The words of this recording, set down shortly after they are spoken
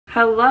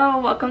Hello,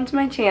 welcome to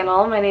my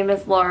channel. My name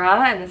is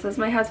Laura and this is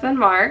my husband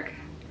Mark.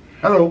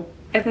 Hello.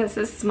 And this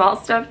is Small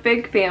Stuff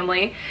Big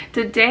Family.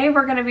 Today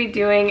we're going to be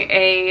doing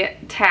a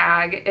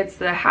tag. It's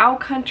the how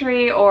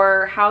country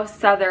or how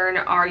southern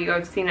are you?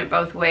 I've seen it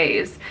both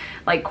ways,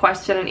 like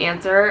question and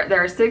answer.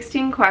 There are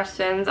 16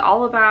 questions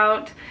all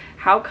about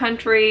how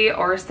country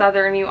or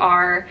southern you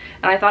are,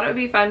 and I thought it would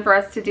be fun for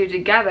us to do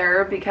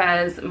together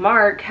because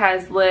Mark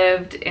has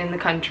lived in the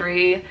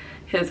country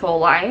his whole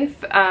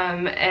life,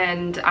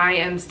 and I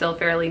am still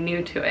fairly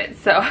new to it.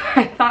 So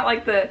I thought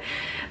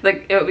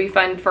it would be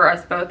fun for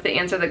us both to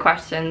answer the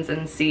questions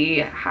and see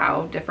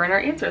how different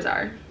our answers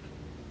are.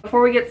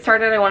 Before we get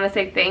started, I want to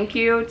say thank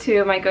you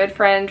to my good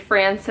friend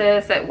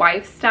Frances at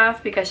Wife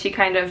Stuff because she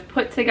kind of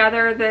put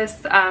together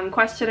this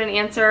question and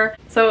answer.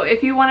 So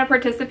if you want to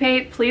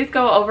participate, please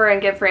go over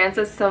and give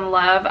Frances some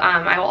love.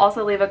 I will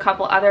also leave a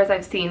couple others.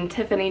 I've seen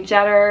Tiffany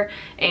Jetter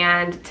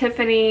and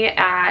Tiffany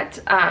at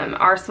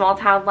Our Small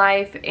Town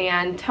Life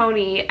and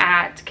Tony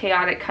at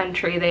Chaotic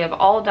Country. They have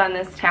all done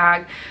this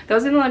tag.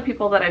 Those are the only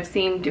people that I've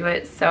seen do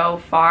it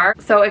so far.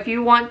 So if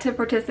you want to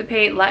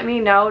participate, let me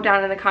know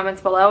down in the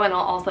comments below, and I'll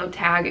also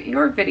tag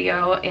your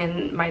video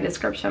in my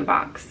description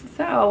box.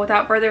 So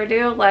without further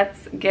ado,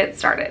 let's get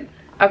started.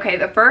 Okay,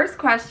 the first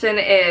question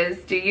is,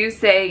 do you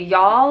say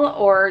y'all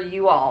or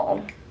you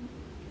all?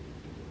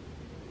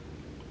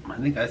 I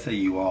think I say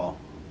you all.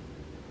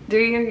 Do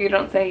you? You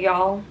don't say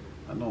y'all?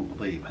 I don't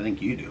believe. I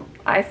think you do.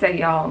 I say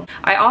y'all.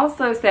 I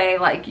also say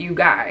like you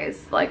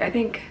guys. Like I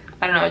don't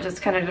know, it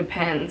just kind of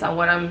depends on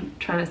what I'm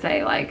trying to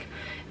say. Like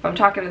if I'm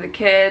talking to the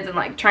kids and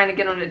like trying to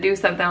get them to do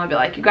something, I'll be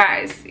like, you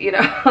guys, you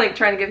know, like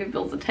trying to get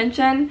people's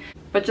attention.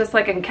 But just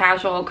like in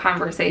casual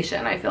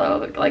conversation, I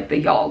feel like the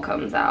y'all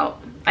comes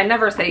out. I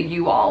never say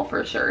you all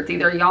for sure. It's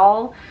either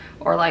y'all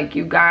or like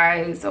you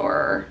guys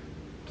or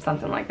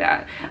something like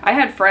that. I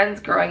had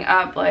friends growing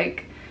up,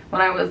 like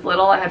when I was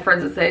little, I had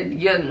friends that said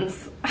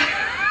yuns.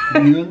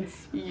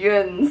 Yuns?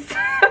 Yuns.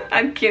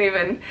 I can't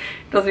even,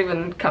 doesn't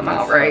even come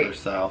out right. Or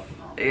south.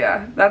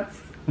 Yeah, that's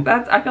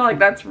I feel like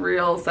that's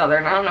real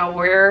southern. I don't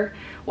know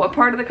what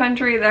part of the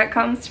country that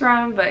comes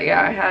from, but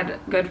yeah, I had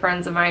good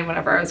friends of mine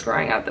whenever I was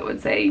growing up that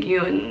would say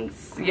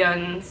yuns,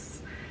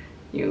 yuns,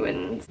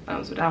 yuns. I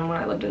was down when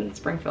I lived in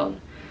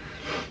Springfield.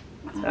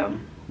 So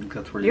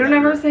that's where you don't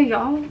ever say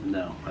y'all?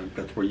 No,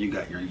 that's where you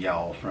got your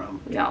y'all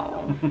from.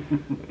 Y'all.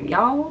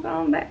 Y'all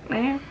going back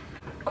there.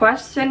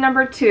 Question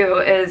number 2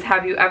 is,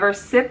 have you ever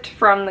sipped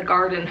from the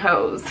garden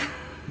hose?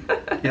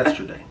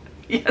 Yesterday.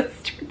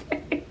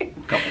 Yesterday.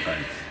 A couple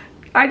times.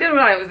 I did when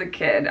I was a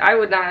kid. I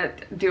would not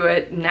do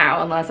it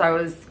now unless I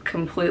was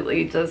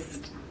completely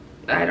just,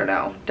 I don't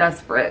know,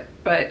 desperate.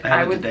 But I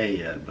haven't today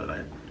yet, but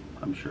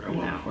I'm sure I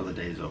will before the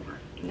day's over.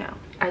 No,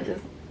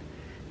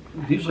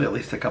 Usually at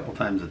least a couple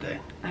times a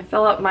day. I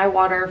fill up my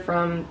water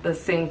from the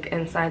sink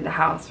inside the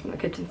house, from the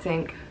kitchen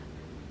sink.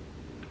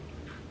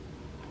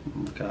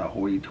 Look how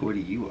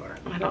hoity-toity you are.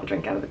 I don't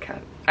drink out of the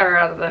cup, or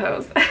out of the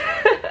hose.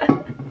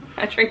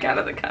 I drink out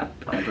of the cup.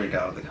 I drink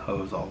out of the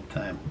hose all the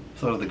time.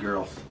 So do the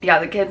girls. Yeah,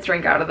 the kids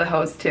drink out of the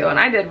hose too, and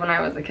I did when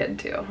I was a kid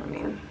too. I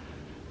mean,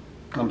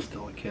 I'm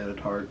still a kid at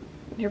heart.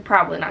 You're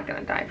probably not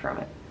gonna die from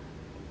it.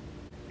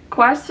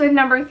 Question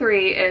number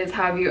 3 is,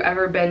 have you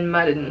ever been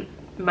muddin'?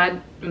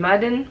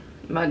 Muddin'?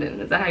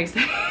 Is that how you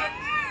say it?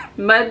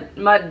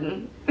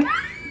 Muddin'.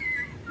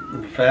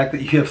 The fact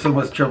that you have so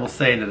much trouble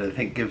saying it, I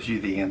think gives you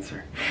the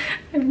answer.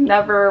 I've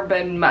never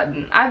been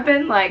muddin'. I've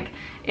been like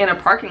in a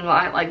parking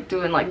lot, like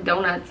doing like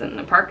donuts in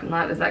the parking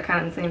lot. Is that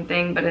kind of the same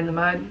thing, but in the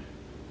mud?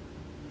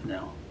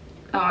 No.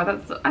 Oh, I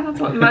thought that's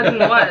what muddin'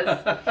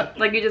 was.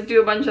 Like you just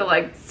do a bunch of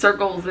like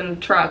circles in a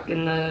truck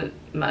in the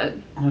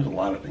mud. There's a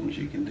lot of things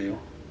you can do.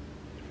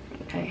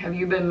 Okay, have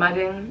you been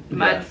mudding?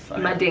 Yes, I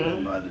have been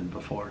mudding. mudding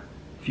before.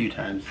 A few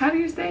times. How do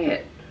you say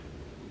it?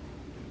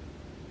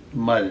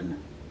 Muddin'.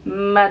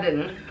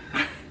 Muddin'.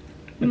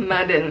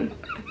 Muddin'.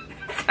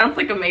 Sounds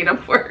like a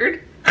made-up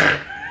word.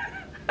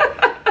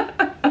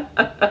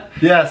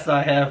 Yes,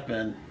 I have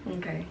been.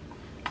 Okay.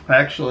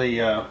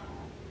 Actually, I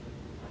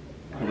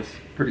was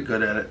pretty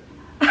good at it.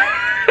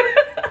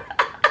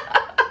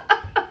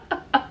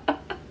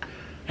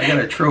 I got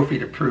a trophy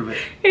to prove it.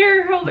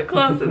 Here, hold it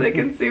close so they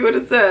can see what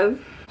it says.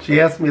 She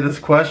asked me this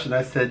question.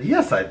 I said,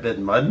 yes, I've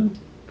been mudding.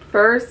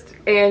 First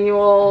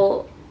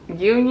annual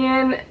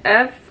Union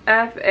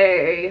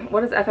FFA.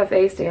 What does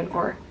FFA stand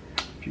for?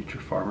 Future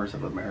Farmers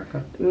of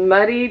America.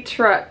 Muddy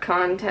Truck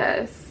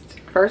Contest.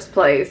 First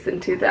place in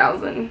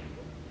 2000.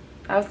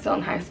 I was still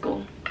in high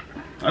school.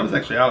 I was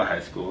actually out of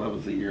high school. That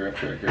was the year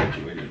after I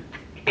graduated.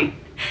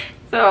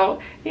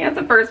 So he has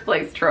a first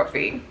place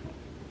trophy.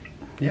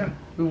 Yeah,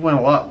 we won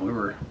a lot when we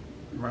were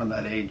around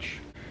that age.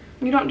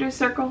 You don't do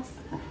circles?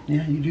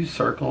 Yeah, you do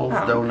circles,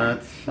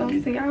 donuts. Well,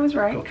 see, I was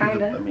right,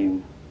 kind of. I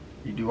mean,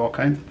 you do all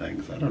kinds of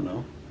things. I don't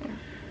know. Yeah.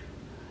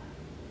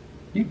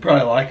 You'd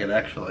probably like it,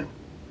 actually.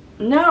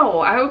 No,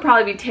 I would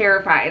probably be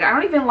terrified. I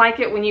don't even like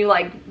it when you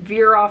like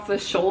veer off the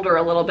shoulder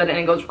a little bit and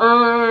it goes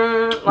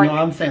like. No,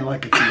 I'm saying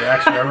like if you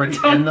actually already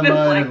in the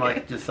mud and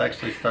like just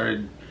actually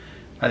started,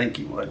 I think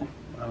you would.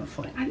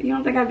 honestly. You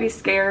don't think I'd be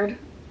scared?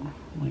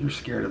 Well, you're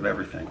scared of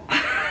everything.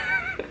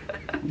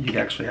 You'd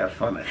actually have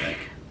fun, I think.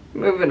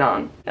 Moving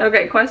on.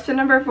 Okay, question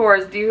number 4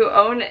 is, do you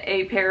own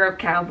a pair of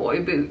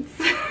cowboy boots?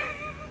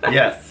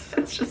 Yes.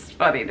 It's just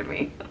funny to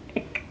me.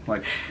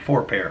 Like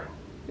 4 pair.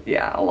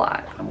 Yeah, a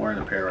lot. I'm wearing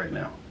a pair right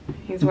now.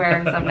 He's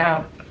wearing some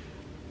now.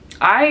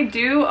 I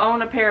do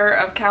own a pair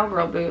of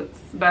cowgirl boots,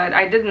 but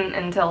I didn't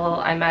until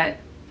I met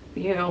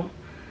you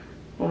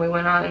when we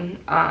went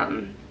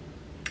on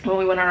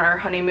our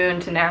honeymoon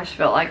to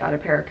Nashville. I got a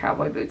pair of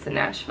cowboy boots in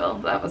Nashville.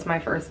 That was my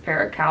first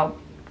pair of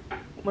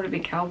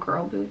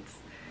cowgirl boots?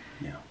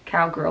 Yeah.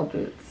 Cowgirl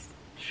boots.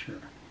 Sure.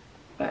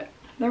 But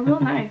they're real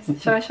nice.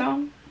 Should I show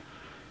them?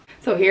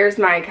 So here's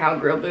my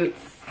cowgirl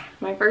boots.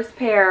 My first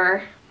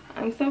pair.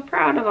 I'm so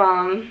proud of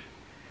them.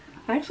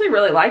 I actually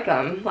really like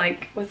them.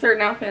 Like, with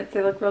certain outfits,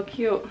 they look real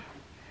cute.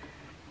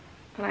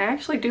 And I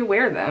actually do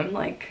wear them.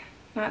 Like,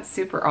 not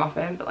super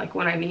often, but like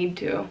when I need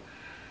to.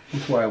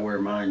 That's why I wear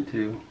mine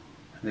too.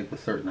 I think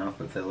with certain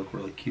outfits, they look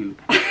really cute.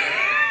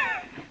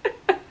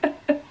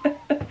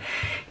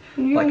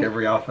 Like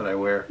every outfit I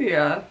wear.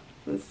 Yeah.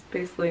 It's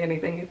basically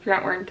anything. If you're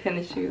not wearing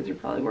tennis shoes, you're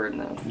probably wearing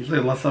those. Usually,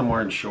 unless I'm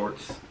wearing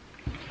shorts.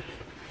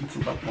 It's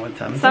about the one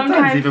time.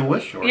 Sometimes even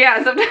with shorts.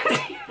 Yeah, sometimes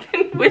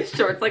even with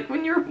shorts. Like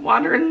when you're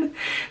watering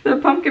the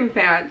pumpkin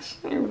patch,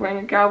 you're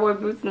wearing cowboy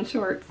boots and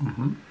shorts.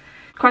 Mm-hmm.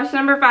 Question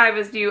number 5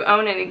 is, do you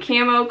own any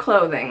camo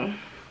clothing?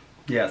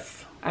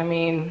 Yes. I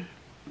mean,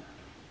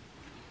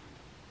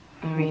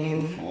 a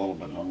little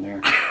bit on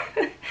there.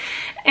 And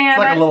it's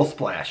like a little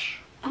splash.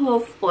 A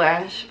little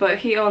splash, but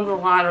he owns a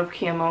lot of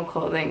camo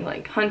clothing,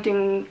 like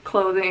hunting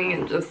clothing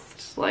and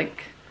just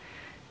like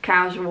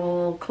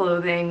casual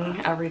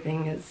clothing.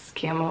 Everything is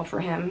camo for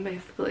him,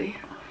 basically,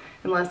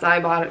 unless I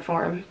bought it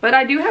for him. But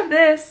I do have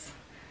this.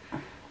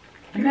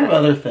 You have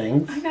other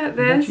things. I got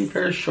this. You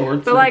pair of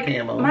shorts but and like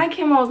camo. my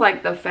camo is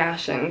like the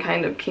fashion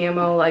kind of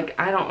camo. Like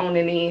I don't own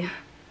any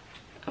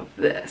of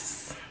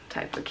this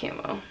type of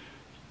camo.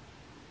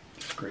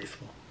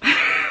 Disgraceful.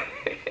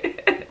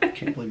 I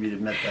can't believe you'd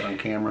admit that on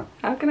camera.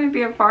 How can I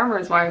be a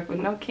farmer's wife with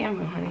no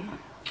camo, honey?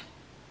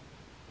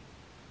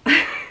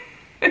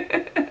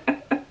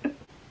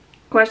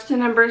 Question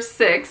number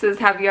 6 is,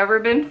 have you ever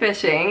been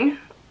fishing?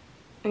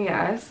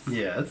 Yes.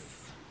 Yes.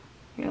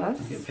 Yes.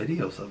 I get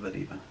videos of it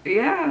even.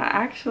 Yeah,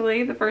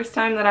 actually, the first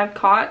time that I've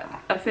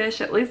caught a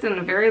fish, at least in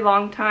a very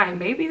long time,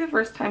 maybe the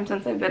first time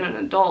since I've been an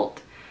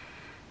adult,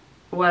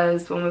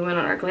 was when we went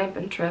on our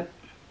glamping trip.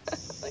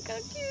 Look how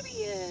cute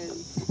he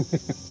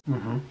is.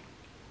 Mm-hmm.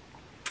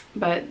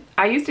 But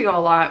I used to go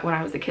a lot when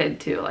I was a kid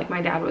too. Like my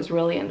dad was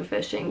really into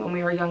fishing. When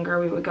we were younger,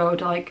 we would go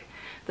to like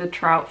the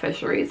trout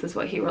fisheries is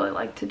what he really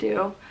liked to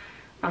do.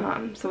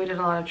 So we did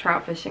a lot of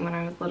trout fishing when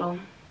I was little.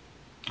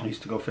 I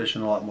used to go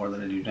fishing a lot more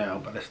than I do now,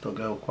 but I still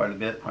go quite a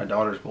bit. My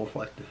daughters both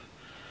like to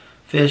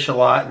fish a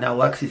lot. Now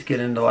Lexi's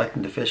getting into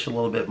liking to fish a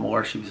little bit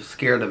more. She was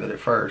scared of it at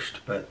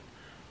first, but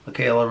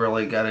Michaela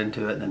really got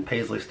into it, and then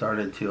Paisley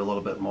started to a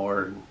little bit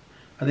more. And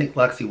I think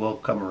Lexi will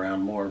come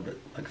around more, but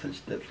like I said,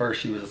 at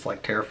first she was just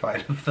like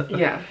terrified of the...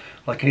 Yeah.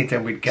 Like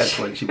anytime we'd catch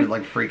one, she would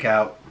like freak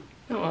out.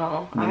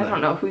 Well, I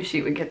don't know who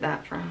she would get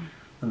that from.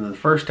 And then the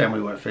first time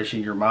we went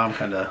fishing, your mom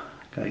kind of,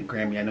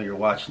 Grammy, I know you're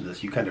watching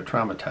this, you kind of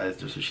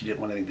traumatized her, so she didn't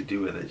want anything to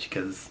do with it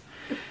because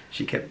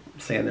she kept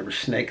saying there were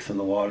snakes in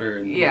the water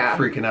and yeah,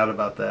 freaking out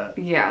about that.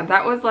 Yeah,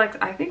 that was like,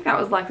 I think that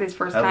was Lexi's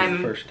first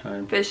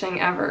time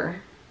fishing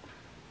ever.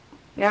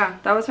 Yeah,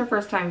 that was her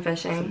first time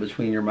fishing. So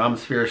between your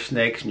mom's fear of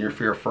snakes and your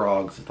fear of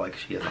frogs, it's like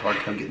she has a hard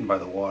time getting by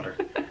the water.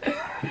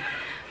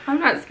 I'm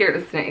not scared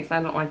of snakes.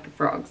 I don't like the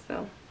frogs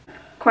though.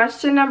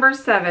 Question number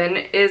 7,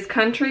 is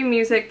country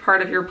music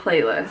part of your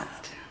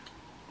playlist?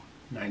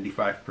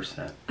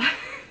 95%.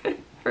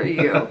 For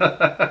you.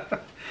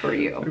 For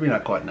you. Maybe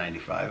not quite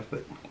 95,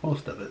 but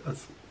most of it.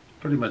 That's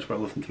pretty much what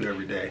I listen to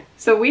every day.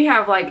 So we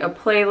have like a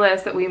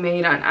playlist that we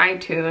made on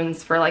iTunes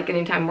for like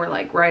anytime we're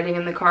like riding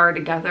in the car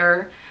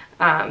together.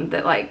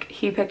 That like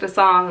he picked a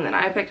song and then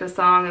I picked a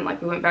song and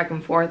like we went back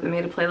and forth and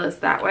made a playlist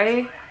that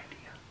way.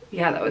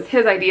 Yeah, that was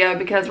his idea,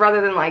 because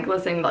rather than like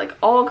listening to like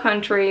all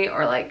country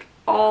or like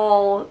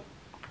all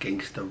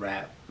gangsta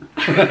rap.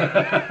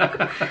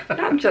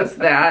 Not just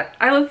that.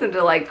 I listen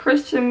to like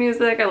Christian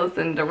music, I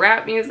listen to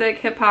rap music,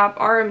 hip hop,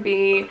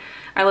 R&B,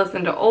 I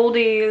listen to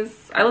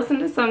oldies, I listen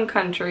to some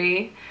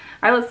country,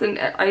 I listen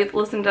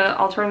to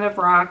alternative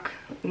rock.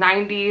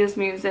 90s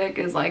music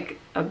is like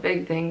a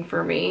big thing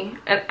for me.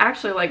 And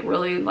actually like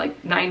really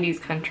like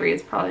 90s country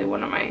is probably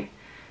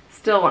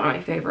still one of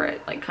my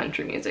favorite like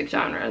country music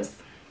genres.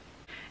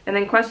 And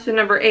then question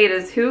number 8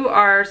 is, who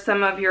are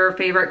some of your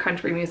favorite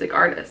country music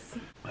artists?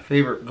 My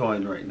favorite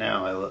going right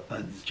now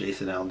is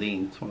Jason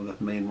Aldean. It's one of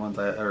the main ones,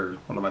 or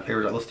one of my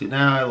favorites I listen to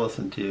now. I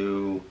listen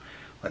to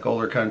like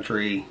older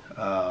country,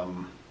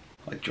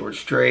 like George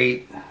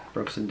Strait,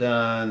 Brooks and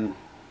Dunn.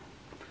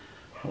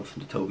 I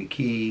listen to Toby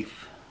Keith.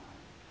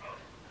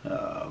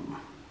 I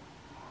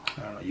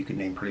don't know, you can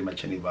name pretty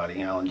much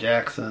anybody. Alan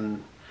Jackson.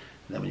 And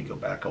then when you go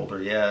back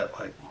older yet,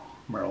 like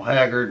Merle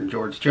Haggard and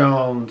George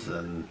Jones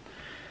and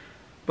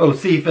Bo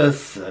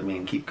Cephas. I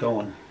mean, keep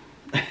going.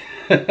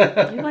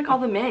 You like all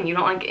the men. You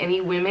don't like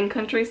any women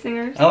country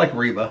singers? I like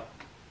Reba.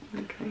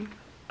 Okay.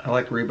 I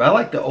like Reba. I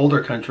like the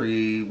older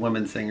country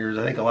women singers.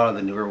 I think a lot of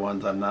the newer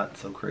ones I'm not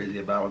so crazy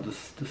about,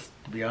 just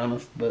to be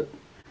honest. But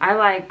I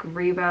like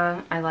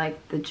Reba. I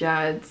like the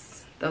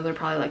Judds. Those are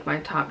probably like my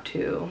top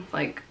two.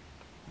 Like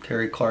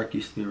Terry Clark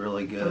used to be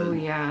really good. Oh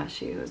yeah,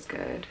 she was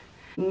good.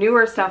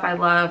 Newer stuff I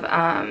love,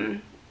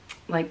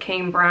 like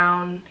Kane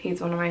Brown. He's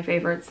one of my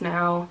favorites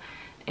now.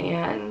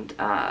 And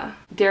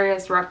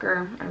Darius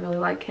Rucker, I really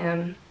like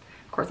him.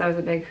 Of course, I was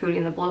a big Hootie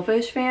and the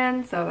Blowfish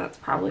fan, so that's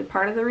probably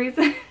part of the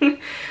reason.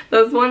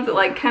 Those ones that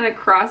like kind of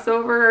cross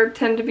over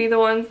tend to be the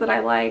ones that I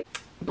like.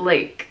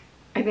 Blake.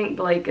 I think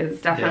Blake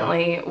is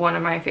definitely one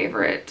of my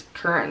favorite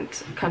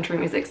current country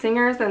music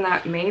singers, and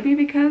that may be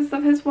because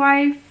of his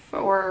wife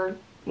or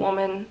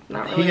woman.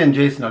 Not really. He and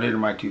Jason Aldean are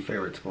my two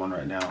favorites going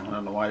right now. I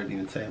don't know why I didn't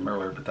even say them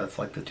earlier, but that's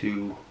like the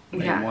two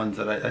main ones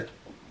that I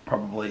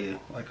probably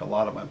like a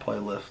lot of my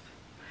playlist.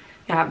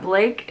 Yeah,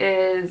 Blake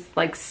is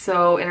like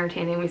so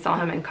entertaining. We saw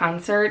him in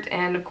concert,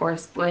 and of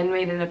course Glenn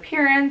made an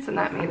appearance, and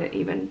that made it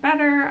even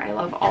better. I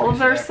love all of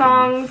their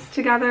songs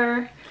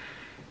together.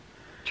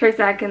 Trace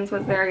Adkins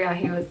was there.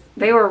 Yeah,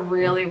 they were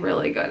really,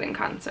 really good in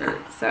concert.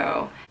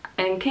 So,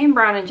 and Kane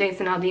Brown and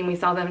Jason Aldean, we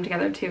saw them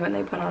together too, and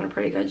they put on a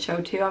pretty good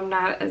show too. I'm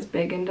not as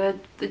big into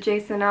the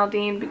Jason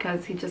Aldean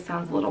because he just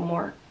sounds a little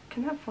more,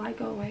 can that fly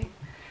go away?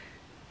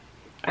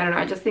 I don't know,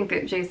 I just think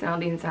that Jason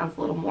Aldean sounds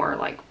a little more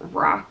like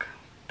rock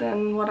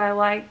than what I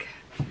like.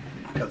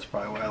 That's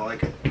probably why I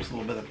like it. It's a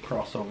little bit of a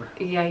crossover.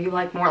 Yeah, you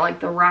like more like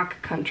the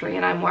rock country,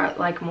 and I'm more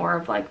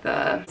of like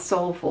the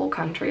soulful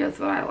country is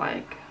what I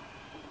like.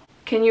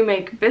 Can you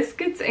make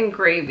biscuits and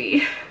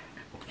gravy?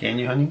 Can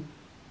you, honey?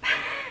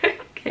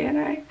 Can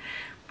I?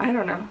 I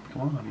don't know.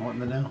 Come on, I'm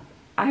wanting to know.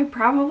 I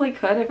probably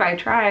could if I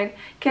tried.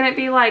 Can it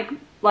be like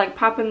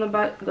popping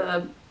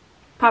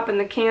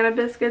the can of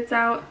biscuits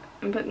out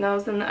and putting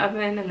those in the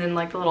oven, and then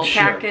like the little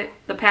packet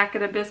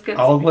of biscuits?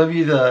 I'll give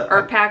you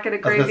the packet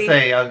of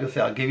gravy. I was gonna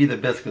say I'll give you the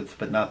biscuits,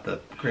 but not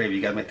the gravy.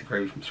 You gotta make the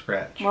gravy from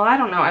scratch. Well, I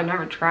don't know. I've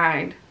never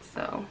tried,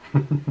 so.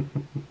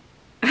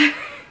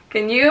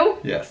 Can you?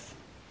 Yes.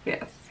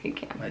 Yes, he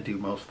can. I do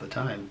most of the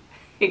time.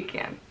 He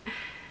can.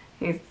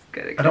 He's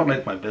good at cooking. I don't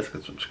make my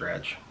biscuits from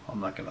scratch. I'm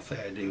not gonna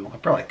say I do. I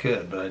probably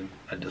could, but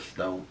I just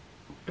don't.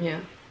 Yeah.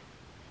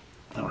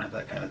 I don't have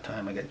that kind of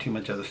time. I got too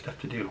much other stuff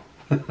to do.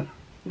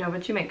 No,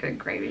 but you make good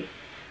gravy.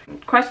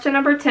 Question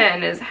number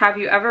 10 is, have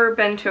you ever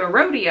been to a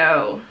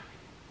rodeo?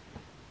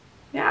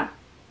 Yeah,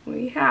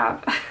 we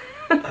have.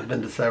 I've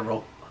been to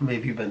several. How many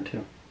have you been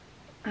to?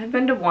 I've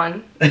been to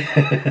one.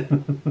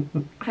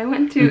 I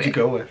went to... Who'd you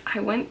go with? I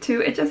went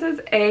to, it just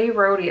says a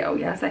rodeo.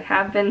 Yes, I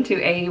have been to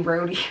a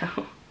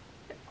rodeo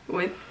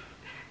with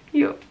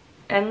you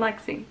and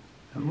Lexi.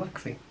 And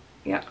Lexi.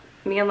 Yeah.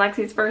 Me and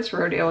Lexi's first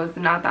rodeo was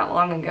not that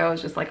long ago. It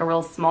was just like a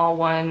real small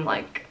one,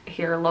 like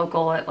here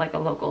local at like a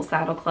local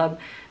saddle club.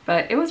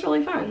 But it was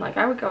really fun. Like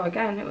I would go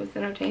again. It was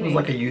entertaining. It was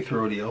like a youth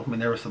rodeo. I mean,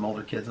 there were some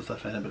older kids and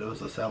stuff in it, but it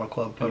was a saddle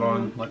club put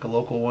on like a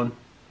local one.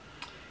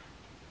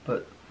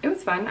 But it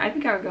was fun. I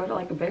think I would go to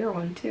like a bigger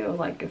one too,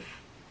 like if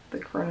the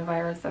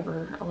coronavirus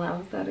ever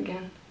allows that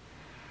again.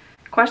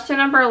 Question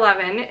number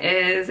 11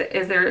 is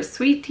there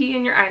sweet tea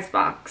in your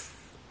icebox?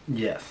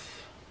 Yes.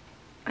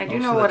 I do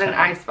know what an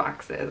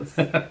icebox is.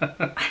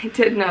 I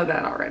did know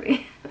that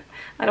already.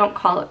 I don't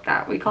call it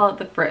that. We call it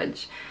the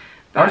fridge.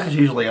 Ours is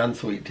usually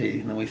unsweet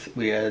tea, and then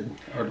we add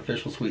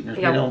artificial sweeteners.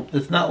 Yep. We don't.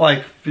 It's not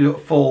like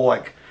full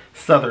like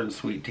Southern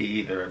sweet tea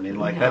either. I mean,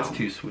 like that's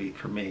too sweet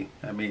for me.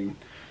 I mean,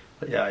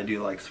 but yeah, I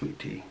do like sweet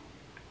tea.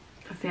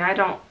 See, I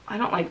don't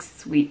like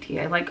sweet tea.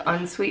 I like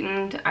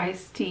unsweetened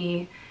iced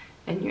tea,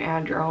 and you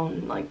add your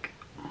own like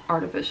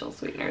artificial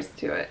sweeteners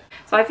to it.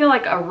 So I feel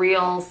like a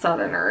real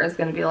Southerner is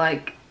going to be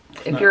like,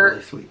 it's not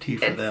really sweet tea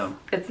for them.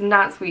 It's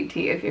not sweet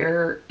tea if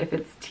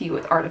it's tea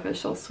with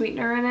artificial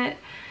sweetener in it,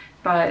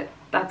 but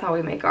that's how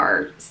we make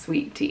our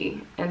sweet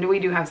tea. And we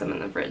do have some in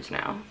the fridge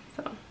now.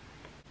 So,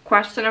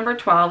 question number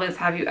 12 is,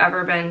 have you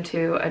ever been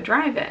to a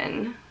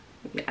drive-in?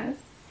 Yes.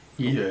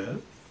 Yes.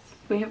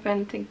 We have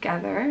been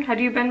together. Had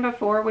you been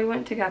before we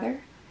went together?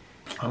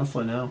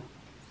 Honestly, no.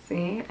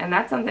 See, and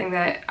that's something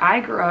that I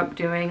grew up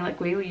doing. Like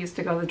we used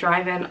to go to the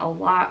drive-in a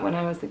lot when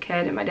I was a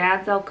kid, and my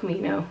dad's El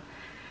Camino.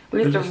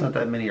 There's just not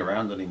that many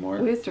around anymore.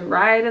 We used to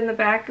ride in the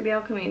back of the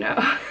El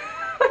Camino.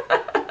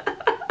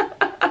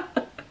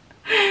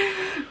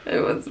 It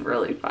was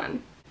really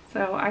fun.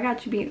 So I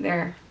got you beat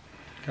there.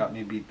 Got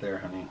me beat there,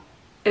 honey.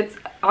 It's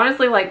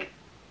honestly like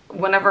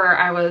whenever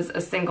I was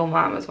a single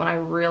mom was when I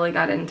really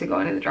got into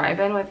going to the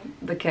drive-in with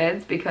the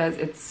kids, because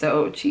it's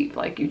so cheap.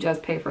 Like you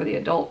just pay for the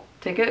adult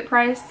ticket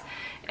price,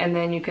 and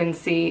then you can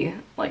see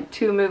like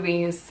 2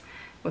 movies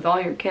with all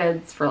your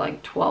kids for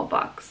like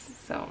 $12.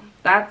 So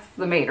that's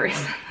the main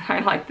reason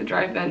I like the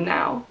drive-in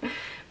now.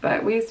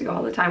 But we used to go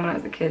all the time when I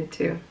was a kid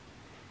too.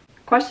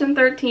 Question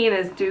 13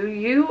 is, do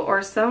you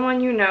or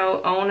someone you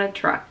know own a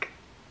truck?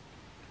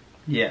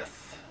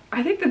 Yes.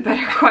 I think the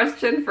better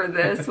question for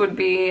this would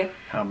be,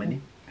 how many?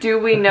 Do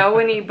we know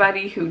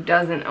anybody who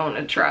doesn't own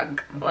a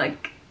truck?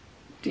 Like,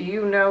 Do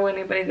you know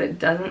anybody that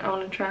doesn't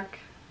own a truck?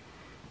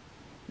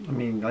 I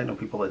mean, I know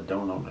people that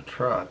don't own a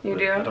truck. You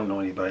do? I don't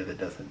know anybody that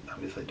doesn't.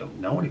 Obviously, I don't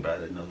know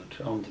anybody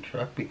that owns a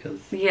truck because...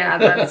 Yeah,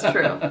 that's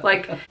true.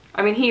 Like,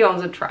 I mean, he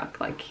owns a truck.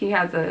 Like,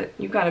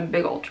 you've got a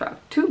big old truck.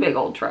 2 big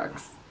old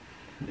trucks.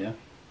 Yeah.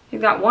 He's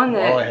got one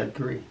that... Well, I had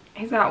 3.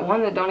 He's got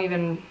one that don't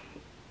even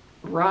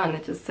run.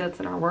 It just sits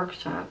in our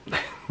workshop.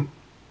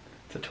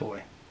 It's a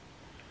toy.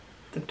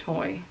 It's a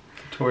toy.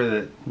 It's a toy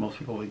that most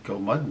people would go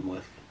mudding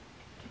with.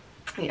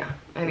 Yeah,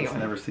 anyway. It's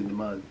never seen the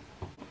mud.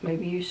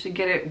 Maybe you should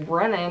get it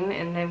running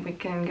and then we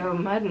can go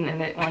mudding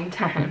in it one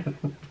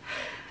time.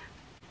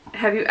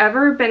 Have you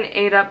ever been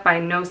ate up by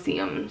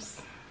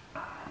no-see-ums?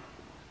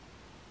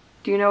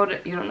 Do you know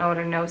what you don't know what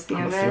a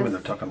no-see-um is? I'm assuming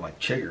they're talking like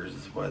chiggers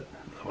is what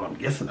I'm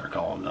guessing they're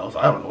calling those.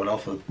 I don't know what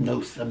else.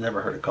 I've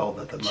never heard it called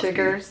that.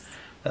 Chiggers.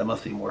 That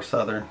must be more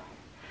southern.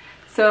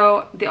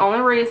 So the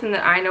only reason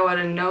that I know what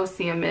a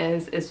no-see-um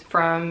is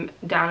from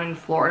down in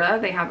Florida.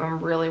 They have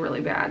them really,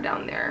 really bad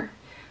down there.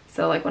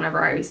 So like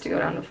whenever I used to go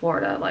down to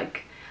Florida,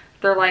 like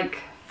they're like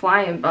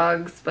flying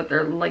bugs, but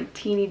they're like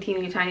teeny,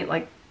 teeny, tiny.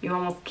 Like you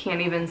almost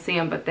can't even see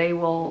them, but they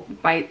will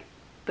bite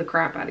the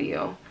crap out of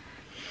you.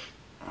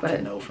 That's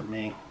a no for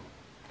me.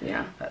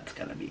 Yeah. That's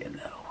gonna be a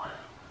no.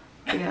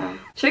 Yeah.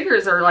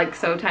 Chiggers are like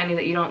so tiny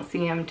that you don't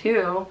see them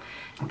too.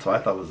 So I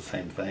thought it was the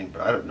same thing,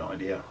 but I have no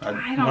idea. When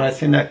I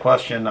seen that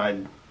question,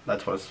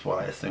 that's what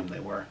I assumed they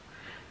were.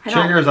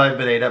 Chiggers I've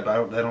been ate up,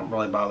 but they don't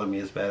really bother me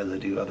as bad as they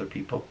do other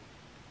people.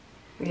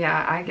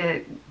 Yeah, I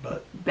get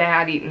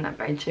bad eaten up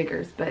by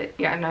chiggers, but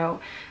yeah,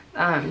 no,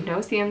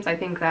 no-see-ums, I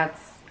think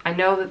I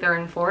know that they're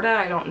in Florida.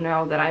 I don't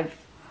know that I've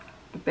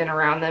been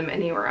around them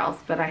anywhere else,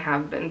 but I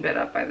have been bit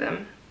up by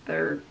them.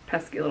 They're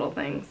pesky little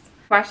things.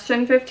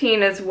 Question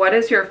 15 is, what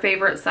is your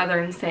favorite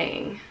Southern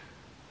saying?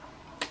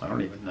 I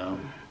don't even know.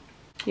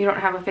 You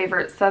don't have a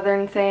favorite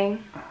Southern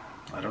saying?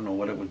 I don't know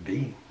what it would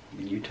be. I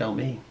mean, you tell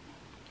me.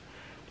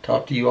 I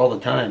talk to you all the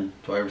time.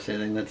 Do I ever say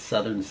anything that's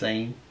Southern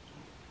saying?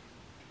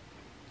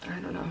 I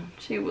don't know.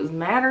 She was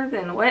madder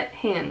than a wet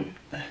hen.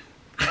 I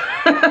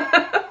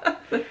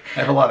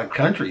have a lot of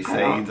country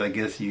sayings I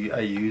guess I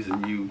use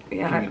and you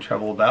give me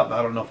trouble about, but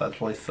I don't know if that's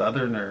really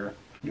Southern or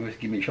you always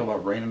give me trouble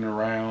about raining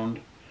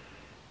around.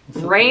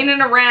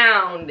 Raining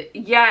around.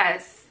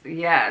 Yes.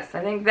 Yes.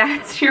 I think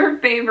that's your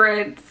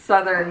favorite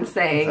Southern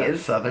saying. Is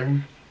that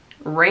Southern?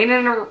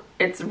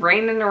 It's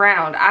raining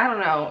around. I don't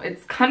know.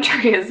 It's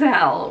country as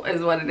hell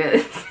is what it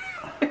is.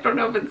 I don't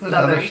know if it's There's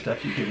Southern. other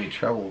stuff you give me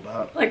trouble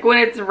about. Like when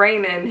it's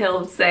raining,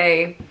 he'll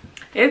say,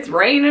 "It's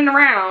raining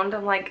around."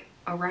 I'm like,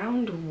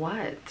 around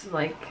what?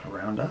 Like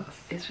around us.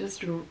 It's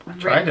just. I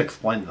tried to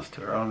explain this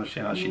to her. I don't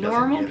understand how she doesn't get it.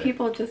 Normal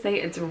people just say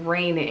it's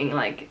raining,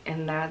 like,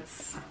 and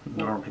that's.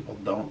 Normal people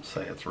don't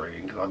say it's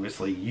raining because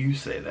obviously you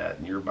say that,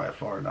 and you're by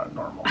far not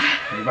normal.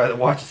 Anybody that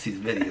watches these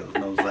videos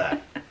knows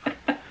that.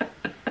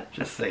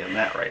 Just saying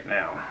that right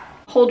now.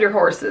 Hold your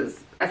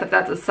horses. As if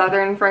that's a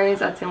Southern phrase,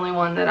 that's the only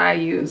one that I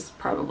use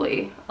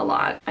probably a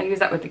lot. I use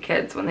that with the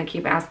kids when they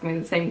keep asking me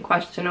the same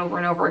question over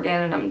and over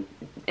again and I'm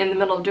in the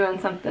middle of doing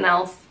something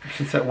else.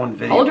 Since that one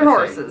video, hold your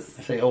horses.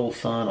 I say old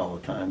son all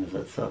the time. Is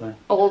that Southern?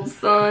 Old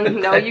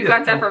son. No, you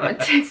got that from a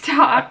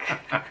TikTok.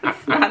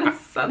 It's not a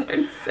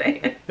Southern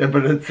saying. Yeah,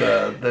 but it's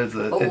son.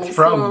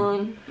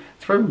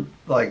 It's from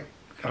like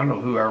I don't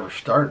know whoever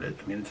started it.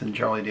 I mean, it's in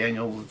Charlie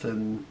Daniels. It's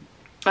in.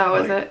 Oh,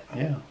 like, is it?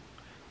 Yeah.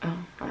 Oh,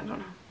 I don't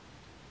know.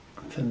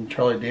 It's in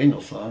Charlie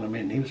Daniels' song. I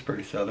mean, he was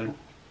pretty Southern.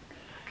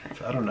 Okay.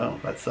 So I don't know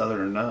if that's Southern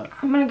or not.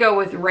 I'm gonna go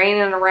with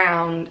raining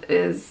around.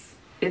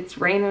 It's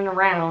raining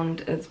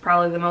around. It's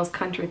probably the most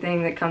country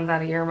thing that comes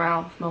out of your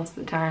mouth most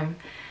of the time.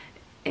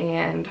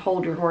 And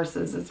hold your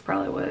horses is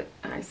probably what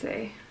I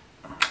say.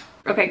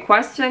 Okay,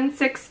 question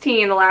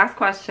 16, the last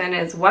question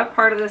is, what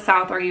part of the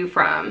South are you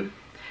from?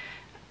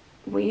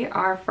 We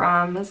are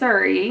from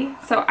Missouri.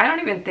 So I don't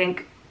even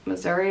think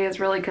Missouri is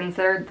really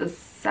considered the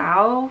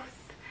South.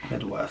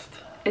 Midwest.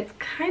 It's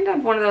kind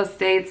of one of those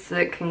states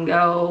that can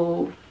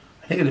go...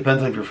 I think it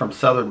depends if you're from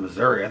southern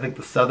Missouri. I think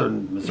the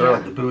southern Missouri,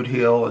 like the Boot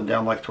Hill and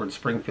down like towards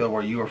Springfield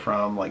where you were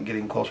from, like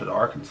getting closer to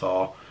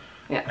Arkansas.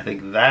 Yeah. I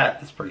think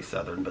that is pretty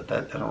southern, but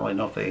that I don't really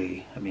know if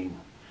they, I mean...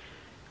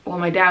 Well,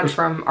 my dad's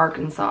from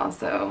Arkansas,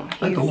 so... I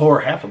think the lower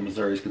half of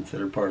Missouri is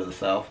considered part of the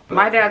South. But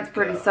my dad's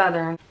pretty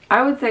southern.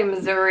 I would say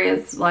Missouri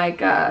is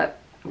like, I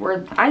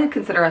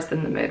consider us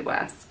in the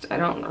Midwest. I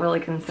don't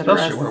really consider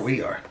Especially where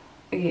we are.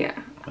 Yeah.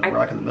 We're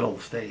like in the middle of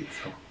the state,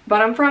 so...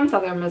 But I'm from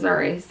southern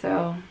Missouri,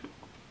 so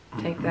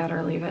take that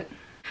or leave it.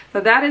 So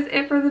that is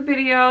it for the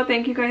video.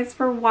 Thank you guys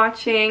for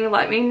watching.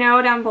 Let me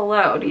know down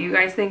below. Do you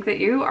guys think that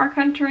you are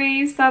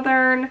country,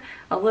 southern,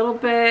 a little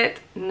bit,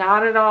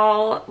 not at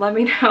all? Let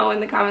me know in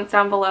the comments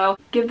down below.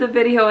 Give the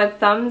video a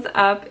thumbs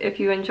up if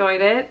you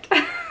enjoyed it.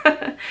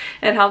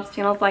 It helps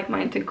channels like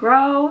mine to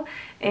grow.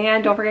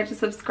 And don't forget to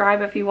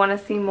subscribe if you want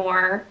to see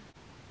more.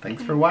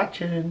 Thanks for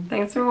watching.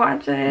 Thanks for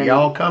watching.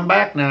 Y'all come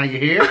back now, you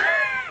hear?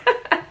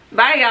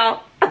 Bye,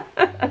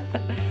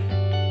 y'all.